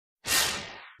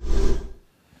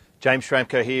James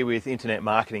Schramko here with Internet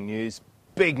Marketing News.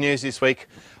 Big news this week.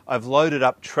 I've loaded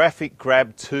up Traffic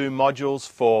Grab 2 modules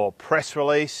for press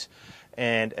release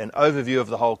and an overview of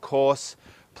the whole course,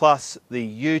 plus the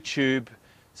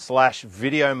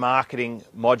YouTube/video marketing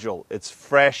module. It's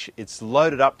fresh, it's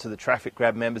loaded up to the Traffic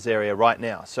Grab members area right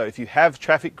now. So if you have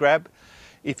Traffic Grab,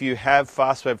 if you have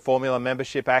FastWebFormula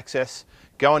membership access,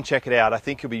 go and check it out. I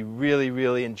think you'll be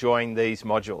really enjoying these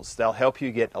modules. They'll help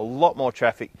you get a lot more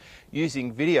traffic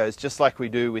using videos just like we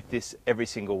do with this every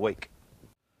single week.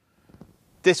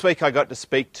 This week I got to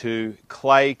speak to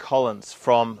Clay Collins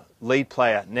from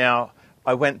LeadPlayer. Now,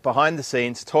 I went behind the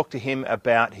scenes, talked to him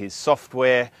about his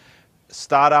software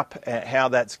startup, how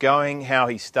that's going, how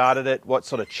he started it, what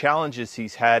sort of challenges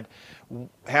he's had,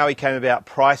 how he came about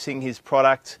pricing his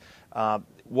product,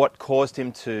 what caused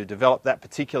him to develop that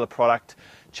particular product.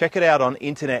 Check it out on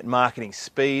Internet Marketing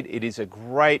Speed. It is a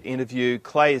great interview.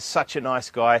 Clay is such a nice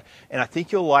guy, and I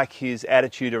think you'll like his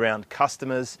attitude around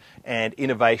customers and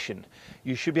innovation.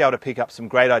 You should be able to pick up some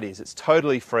great ideas. It's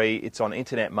totally free. It's on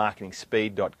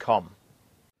internetmarketingspeed.com.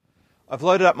 I've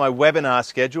loaded up my webinar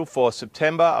schedule for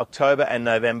September, October and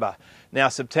November. Now,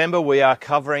 September we are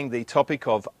covering the topic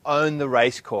of Own the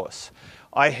Racecourse.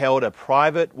 I held a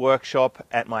private workshop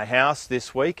at my house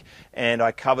this week, and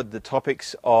I covered the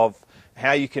topics of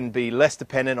how you can be less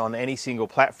dependent on any single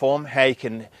platform, how you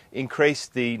can increase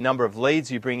the number of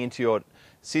leads you bring into your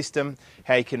system,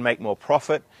 how you can make more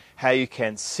profit, how you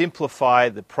can simplify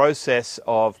the process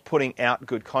of putting out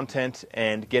good content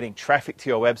and getting traffic to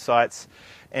your websites.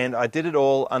 And I did it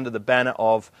all under the banner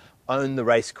of Own the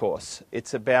Racecourse.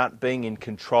 It's about being in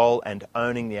control and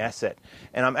owning the asset.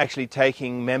 And I'm actually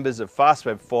taking members of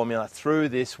FastWebFormula through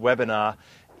this webinar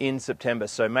in September,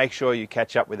 so make sure you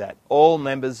catch up with that. All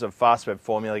members of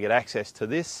FastWebFormula get access to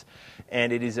this,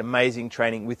 and it is amazing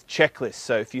training with checklists.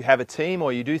 So if you have a team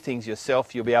or you do things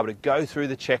yourself, you'll be able to go through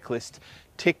the checklist,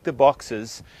 tick the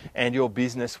boxes, and your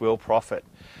business will profit.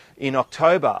 In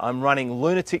October, I'm running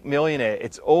Lunatic Millionaire.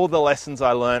 It's all the lessons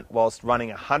I learned whilst running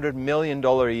a $100 million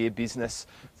a year business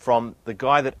from the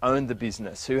guy that owned the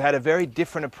business, who had a very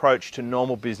different approach to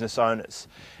normal business owners.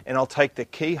 And I'll take the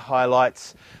key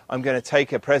highlights. I'm going to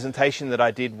take a presentation that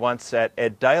I did once at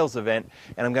Ed Dale's event,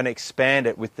 and I'm going to expand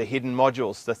it with the hidden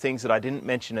modules, the things that I didn't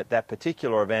mention at that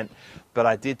particular event, but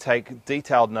I did take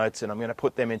detailed notes, and I'm going to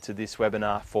put them into this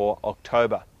webinar for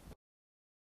October.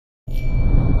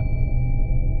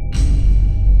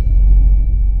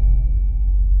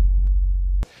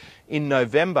 In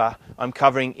November, I'm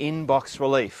covering inbox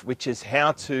relief, which is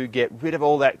how to get rid of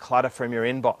all that clutter from your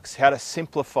inbox, how to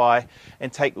simplify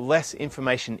and take less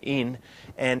information in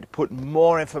and put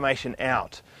more information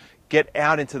out. Get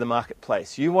out into the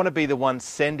marketplace. You want to be the one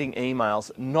sending emails,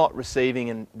 not receiving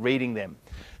and reading them.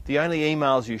 The only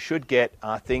emails you should get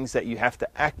are things that you have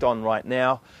to act on right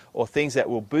now, or things that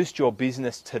will boost your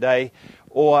business today,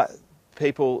 or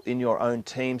people in your own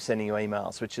team sending you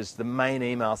emails, which is the main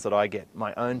emails that I get,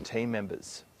 my own team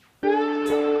members.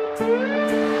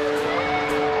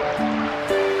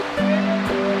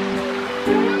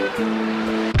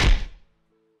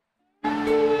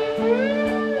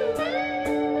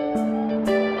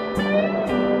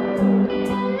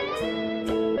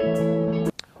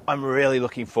 I'm really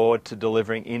looking forward to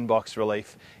delivering inbox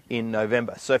relief in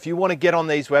November. So if you want to get on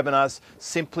these webinars,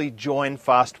 simply join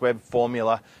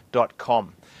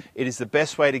FastWebFormula.com. It is the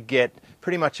best way to get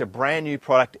pretty much a brand new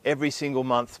product every single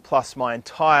month, plus my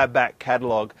entire back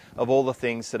catalogue of all the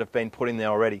things that have been put in there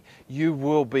already. You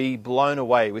will be blown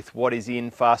away with what is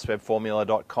in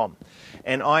FastWebFormula.com.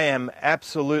 And I am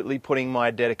absolutely putting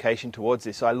my dedication towards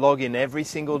this. I log in every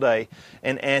single day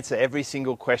and answer every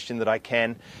single question that I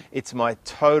can. It's my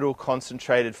total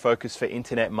concentrated focus for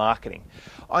internet marketing.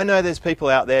 I know there's people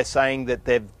out there saying that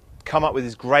they've come up with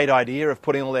this great idea of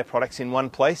putting all their products in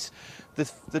one place.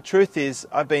 The truth is,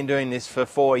 I've been doing this for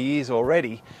 4 years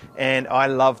already, and I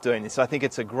love doing this. I think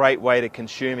it's a great way to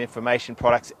consume information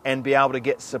products and be able to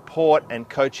get support and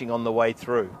coaching on the way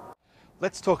through.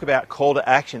 Let's talk about call to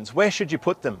actions. Where should you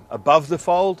put them? Above the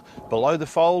fold? Below the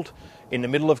fold? In the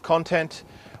middle of content?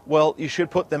 Well, you should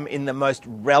put them in the most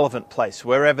relevant place,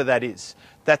 wherever that is.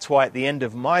 That's why at the end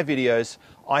of my videos,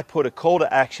 I put a call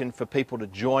to action for people to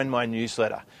join my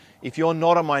newsletter. If you're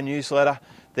not on my newsletter,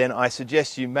 then I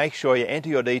suggest you make sure you enter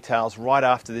your details right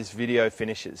after this video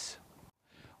finishes.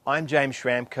 I'm James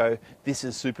Schramko. This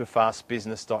is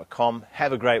superfastbusiness.com.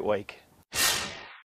 Have a great week.